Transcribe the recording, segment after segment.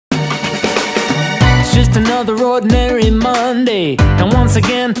just another ordinary Monday, and once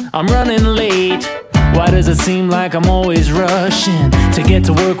again I'm running late. Why does it seem like I'm always rushing to get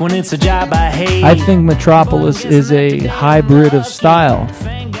to work when it's a job I hate? I think Metropolis is a hybrid of style.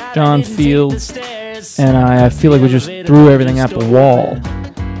 John Fields and I feel like we just threw everything at the wall.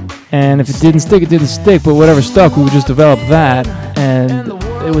 And if it didn't stick, it didn't stick, but whatever stuck, we would just develop that. And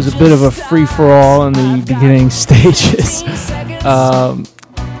it was a bit of a free-for-all in the beginning stages.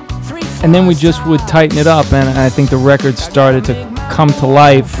 And then we just would tighten it up, and I think the record started to come to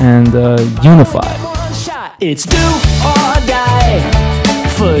life and unify. It's do or die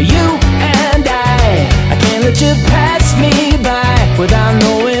for you and I can't let you pass me by without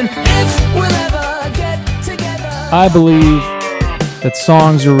knowing if we'll ever get together. I believe that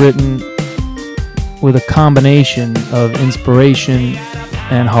songs are written with a combination of inspiration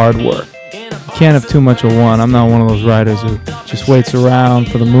and hard work. You can't have too much of one. I'm not one of those writers who just waits around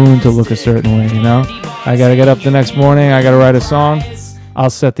for the moon to look a certain way, you know? I gotta get up the next morning, I gotta write a song,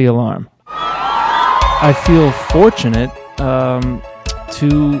 I'll set the alarm. I feel fortunate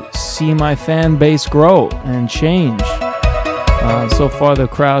to see my fan base grow and change. So far the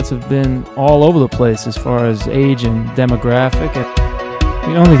crowds have been all over the place as far as age and demographic.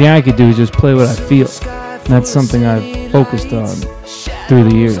 The only thing I could do is just play what I feel. And that's something I've focused on through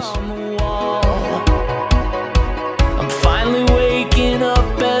the years. I'm finally waking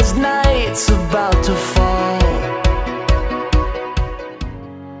up as night's about to fall.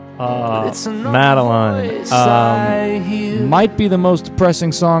 Madeline might be the most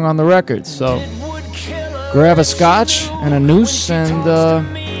depressing song on the record, so grab a scotch and a noose and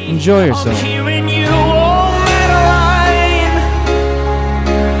enjoy yourself.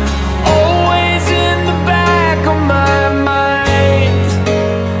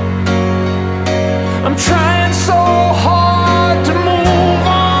 I'm trying so hard to move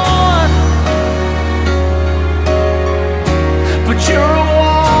on, but you're a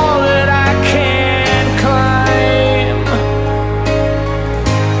wall that I can't climb.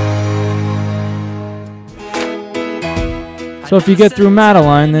 So if you get through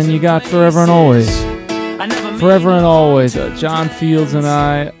Madeline, then you got Forever and Always. Forever and Always, John Fields and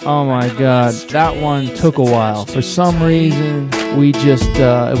I, oh my God, that one took a while. For some reason, we just,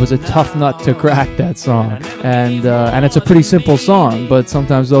 it was a tough nut to crack, that song. And it's a pretty simple song, but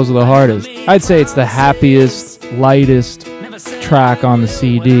sometimes those are the hardest. I'd say it's the happiest, lightest track on the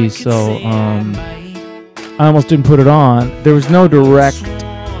CD, so I almost didn't put it on. There was no direct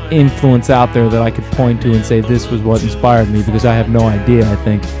influence out there that I could point to and say this was what inspired me, because I have no idea. I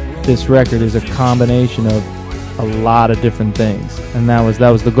think this record is a combination of a lot of different things, and that was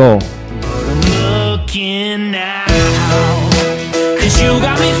the goal. I'm looking now, 'cause you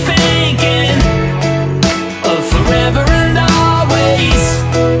got me thinking of forever and always,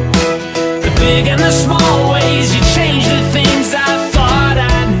 the big and the small.